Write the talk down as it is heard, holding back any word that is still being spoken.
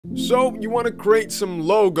So, you want to create some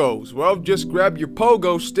logos? Well, just grab your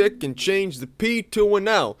pogo stick and change the P to an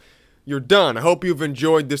L. You're done. I hope you've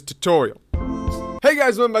enjoyed this tutorial. Hey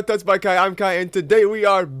guys, welcome back to TutsByKai. I'm Kai, and today we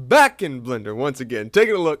are back in Blender once again,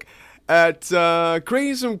 taking a look at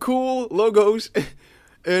creating some cool logos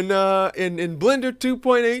in Blender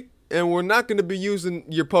 2.8, and we're not going to be using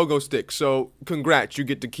your pogo stick, so congrats, you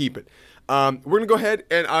get to keep it. We're going to go ahead,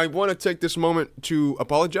 and I want to take this moment to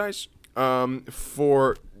apologize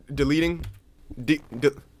for deleting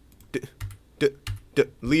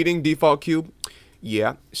default cube.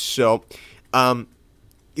 Yeah, so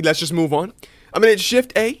let's just move on. I'm gonna hit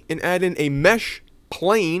Shift A and add in a mesh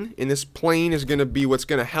plane, and this plane is gonna be what's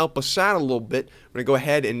gonna help us out a little bit. I'm gonna go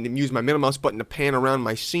ahead and use my middle mouse button to pan around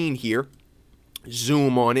my scene here,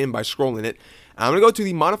 zoom on in by scrolling it. I'm gonna go to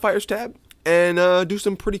the modifiers tab and do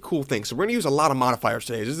some pretty cool things. So we're gonna use a lot of modifiers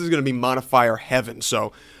today. This is gonna be modifier heaven.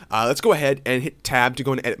 So let's go ahead and hit tab to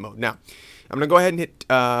go into edit mode. Now I'm gonna go ahead and hit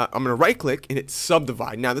I'm gonna right click and hit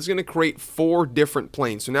subdivide. Now this is gonna create 4 different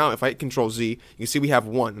planes. So now if I hit Control Z, you can see we have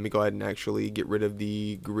one. Let me go ahead and actually get rid of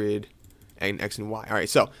the grid and X and Y. Alright,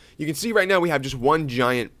 so you can see right now we have just one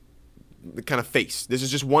giant kind of face. This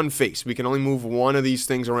is just one face. We can only move one of these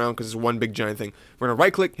things around because it's one big giant thing. We're gonna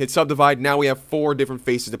right click, hit subdivide. Now we have 4 different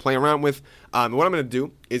faces to play around with. What I'm gonna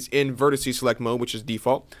do is in vertice select mode, which is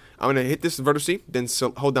default, I'm gonna hit this vertice, then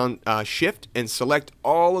hold down shift and select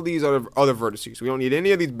all of these other vertices. We don't need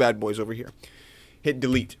any of these bad boys over here. Hit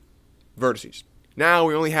delete vertices. Now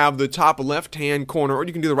we only have the top left hand corner, or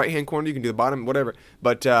you can do the right hand corner, you can do the bottom, whatever.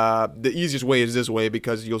 But the easiest way is this way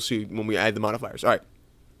because you'll see when we add the modifiers. Alright.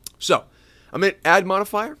 So, I'm going to add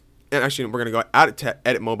modifier, and actually we're going to go out of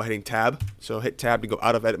edit mode by hitting tab. So hit tab to go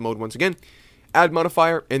out of edit mode once again. Add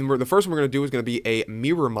modifier, and the first one we're going to do is going to be a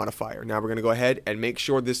mirror modifier. Now we're going to go ahead and make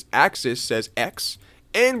sure this axis says X,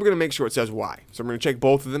 and we're going to make sure it says Y. So I'm going to check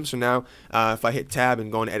both of them. So now if I hit tab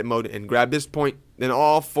and go into edit mode and grab this point, then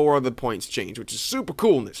all 4 of the points change, which is super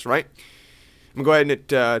coolness, right? I'm going to go ahead and hit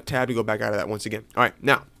tab to go back out of that once again. Alright,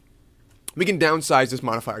 now we can downsize this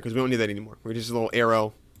modifier because we don't need that anymore. We're just a little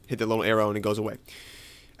arrow. Hit the little arrow and it goes away.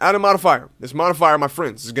 Add a modifier. This modifier, my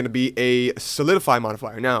friends, is going to be a solidify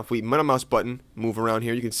modifier. Now, if we middle mouse button, move around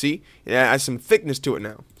here, you can see it adds some thickness to it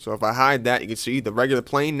now. So if I hide that, you can see the regular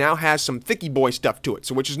plane now has some thicky boy stuff to it,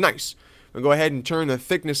 so which is nice. We'll go ahead and turn the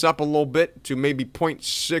thickness up a little bit to maybe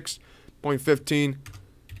 0.6, 0.15,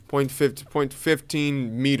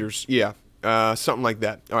 0.15 meters. Yeah, something like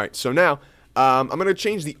that. All right, so now I'm going to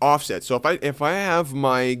change the offset. So if I have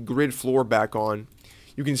my grid floor back on,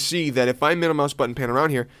 you can see that if I middle mouse button pan around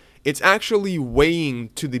here, it's actually weighing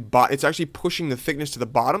to the bottom. It's actually pushing the thickness to the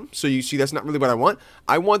bottom. So you see that's not really what I want.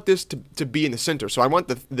 I want this to be in the center. So I want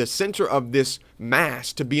the center of this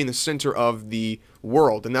mass to be in the center of the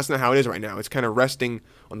world. And that's not how it is right now. It's kind of resting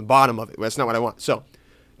on the bottom of it. That's not what I want. So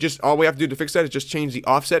just all we have to do to fix that is just change the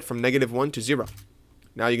offset from -1 to 0.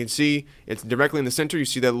 Now you can see it's directly in the center. You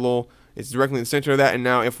see that it's directly in the center of that. And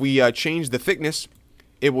now if we change the thickness,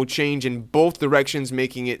 it will change in both directions,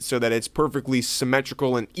 making it so that it's perfectly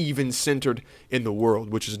symmetrical and even centered in the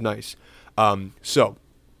world, which is nice. So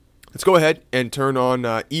let's go ahead and turn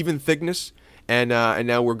on even thickness, and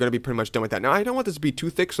now we're going to be pretty much done with that. Now I don't want this to be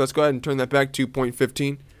too thick, so let's go ahead and turn that back to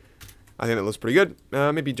 0.15. I think that looks pretty good.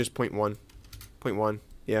 Maybe just 0.1. 0.1.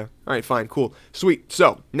 Yeah. All right, fine, cool, sweet.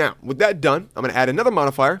 So now with that done, I'm going to add another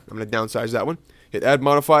modifier. I'm going to downsize that one. Hit add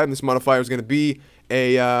modifier, and this modifier is going to be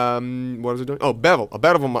a what is it doing? Oh, bevel. A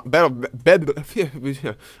bevel. All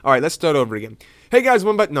right, let's start over again. Hey guys,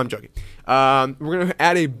 no, I'm joking. We're gonna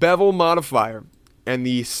add a bevel modifier, and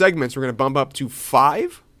the segments we're gonna bump up to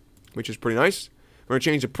 5, which is pretty nice. We're gonna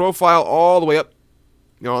change the profile all the way up.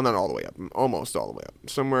 No, not all the way up. Almost all the way up.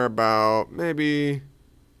 Somewhere about maybe.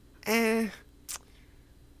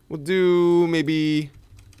 We'll do maybe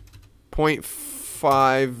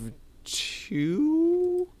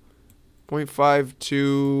 0.52.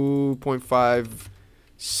 0.52,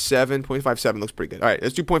 0.57, 0.57 looks pretty good. All right,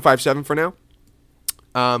 let's do 0.57 for now.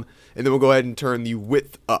 And then we'll go ahead and turn the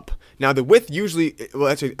width up. Now the width usually, well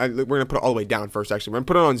actually, we're going to put it all the way down first actually. We're going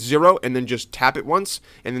to put it on 0 and then just tap it once.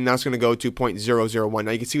 And then that's going to go to 0.001.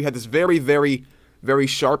 Now you can see we have this very, very, very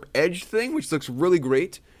sharp edge thing, which looks really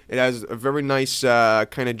great. It has a very nice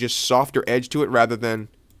kind of just softer edge to it rather than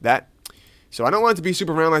that. So I don't want it to be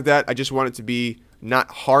super round like that. I just want it to be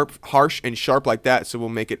not harsh and sharp like that, so we'll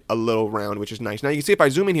make it a little round, which is nice. Now you can see if I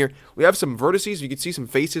zoom in here, we have some vertices. You can see some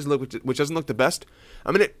faces, which doesn't look the best.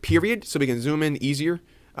 I'm going to hit period so we can zoom in easier.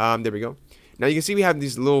 There we go. Now you can see we have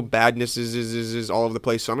these little badnesses all over the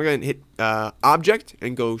place. So I'm going to hit object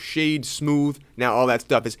and go shade smooth. Now all that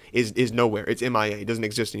stuff is nowhere. It's MIA. It doesn't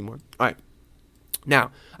exist anymore. All right.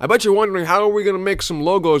 Now, I bet you're wondering, how are we going to make some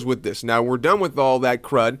logos with this? Now, we're done with all that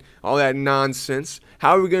crud, all that nonsense.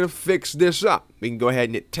 How are we going to fix this up? We can go ahead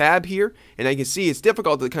and hit tab here, and I can see it's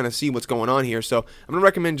difficult to kind of see what's going on here, so I'm going to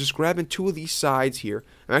recommend just grabbing 2 of these sides here.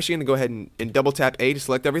 I'm actually going to go ahead and double tap A to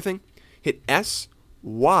select everything. Hit S,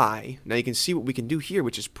 Y. Now you can see what we can do here,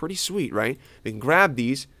 which is pretty sweet, right? We can grab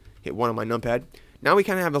these, hit 1 on my numpad. Now we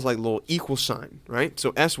kind of have this like little equal sign, right?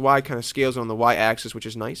 So SY kind of scales on the Y axis, which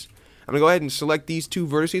is nice. I'm going to go ahead and select these 2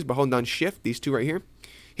 vertices by holding down Shift, these 2 right here.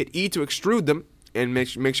 Hit E to extrude them, and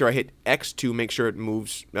make sure I hit X to make sure it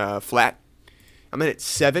moves flat. I'm going to hit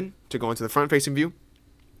 7 to go into the front-facing view.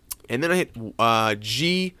 And then I hit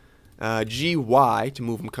GY to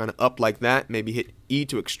move them kind of up like that. Maybe hit E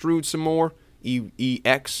to extrude some more,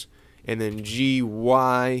 EX, and then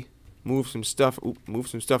GY. Move some stuff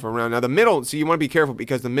around. Now the middle, so you want to be careful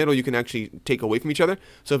because the middle you can actually take away from each other.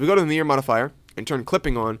 So if we go to the mirror modifier and turn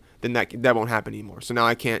clipping on, then that won't happen anymore. So now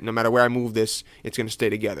I can't, no matter where I move this, it's going to stay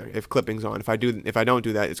together. If clipping's on, if I don't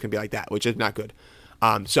do that, it's going to be like that, which is not good.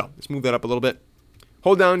 So let's move that up a little bit.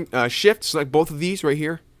 Hold down Shift, select both of these right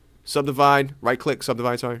here. Subdivide, right click,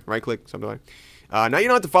 subdivide. Sorry, right click, subdivide. Now you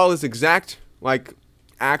don't have to follow this exact like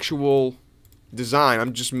actual design.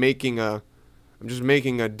 I'm just making a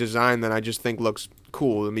design that I just think looks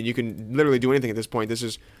cool. I mean, you can literally do anything at this point. This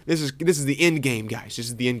is the end game, guys. This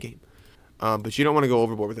is the end game. But you don't want to go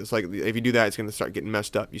overboard with this. Like, if you do that, it's going to start getting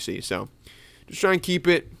messed up, you see. So, just try and keep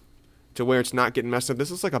it to where it's not getting messed up. This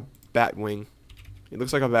looks like a bat wing. It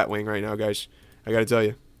looks like a bat wing right now, guys. I got to tell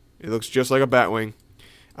you. It looks just like a bat wing.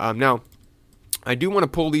 Now, I do want to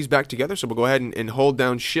pull these back together, so we'll go ahead and hold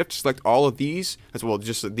down Shift, select all of these, as well,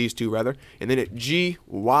 just these 2 rather, and then hit G,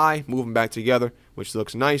 Y, move them back together, which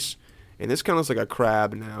looks nice. And this kind of looks like a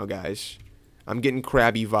crab now, guys. I'm getting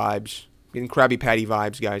crabby vibes, getting Krabby Patty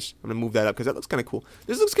vibes, guys. I'm gonna move that up because that looks kind of cool.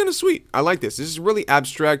 This looks kind of sweet. I like this. This is really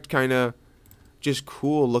abstract, kind of just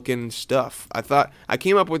cool looking stuff. I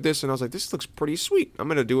came up with this and I was like, this looks pretty sweet. I'm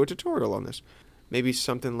gonna do a tutorial on this. Maybe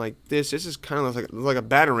something like this. This is kind of like a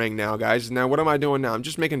batarang now, guys. Now, what am I doing now? I'm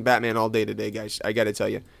just making Batman all day today, guys. I gotta tell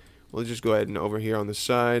you. We'll just go ahead and over here on the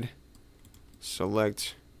side,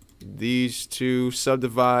 select these 2,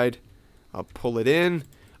 subdivide. I'll pull it in.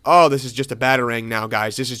 Oh, this is just a batarang now,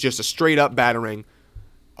 guys. This is just a straight up batarang.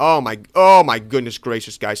 Oh my goodness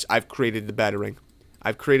gracious, guys. I've created the batarang.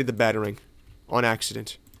 I've created the batarang on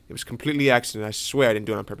accident. It was completely accident. I swear I didn't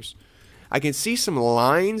do it on purpose. I can see some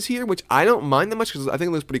lines here, which I don't mind that much because I think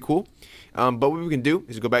it looks pretty cool. But what we can do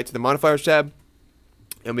is go back to the modifiers tab,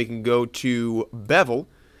 and we can go to bevel.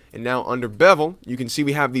 And now under bevel, you can see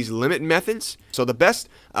we have these limit methods. So the best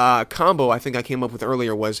combo I think I came up with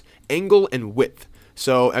earlier was angle and width.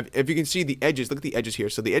 So if you can see the edges, look at the edges here.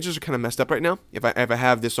 So the edges are kind of messed up right now. If I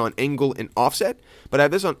have this on angle and offset, but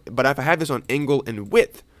if I have this on angle and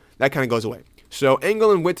width, that kind of goes away. So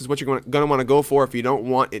angle and width is what you're going to want to go for if you don't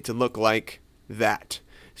want it to look like that.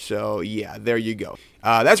 So yeah, there you go.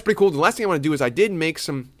 That's pretty cool. The last thing I want to do is I did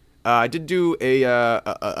do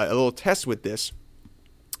a little test with this.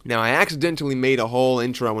 Now I accidentally made a whole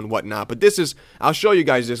intro and whatnot, but I'll show you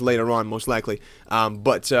guys this later on most likely.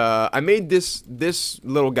 But I made this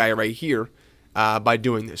little guy right here by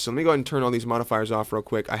doing this. So let me go ahead and turn all these modifiers off real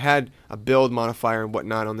quick. I had a build modifier and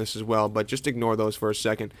whatnot on this as well, but just ignore those for a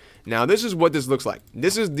second. Now this is what this looks like.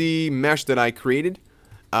 This is the mesh that I created,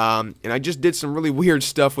 and I just did some really weird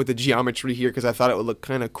stuff with the geometry here because I thought it would look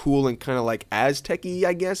kind of cool and kind of like Aztec-y,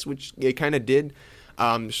 I guess, which it kind of did.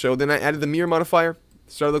 So then I added the mirror modifier,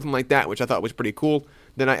 started looking like that, which I thought was pretty cool.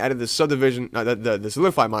 Then I added the subdivision, the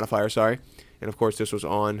solidify modifier, sorry, and of course this was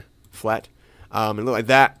on flat. It looked like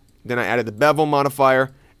that. Then I added the bevel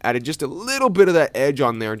modifier, added just a little bit of that edge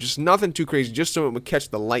on there, just nothing too crazy, just so it would catch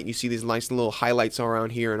the light. You see these nice little highlights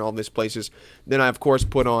around here and all these places. Then I, of course,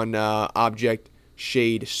 put on object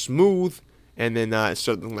shade smooth, and then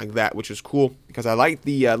something like that, which was cool, because I like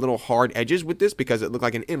the little hard edges with this, because it looked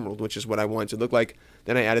like an emerald, which is what I wanted to look like.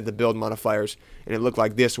 Then I added the build modifiers, and it looked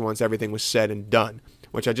like this once everything was said and done,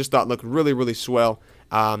 which I just thought looked really, really swell.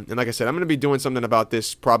 And like I said, I'm going to be doing something about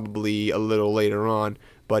this probably a little later on.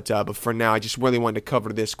 But for now, I just really wanted to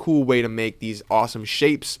cover this cool way to make these awesome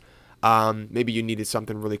shapes. Maybe you needed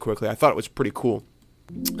something really quickly. I thought it was pretty cool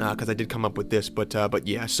because I did come up with this. But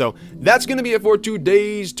yeah, so that's going to be it for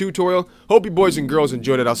today's tutorial. Hope you boys and girls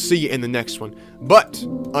enjoyed it. I'll see you in the next one. But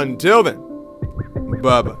until then,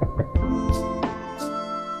 bye-bye.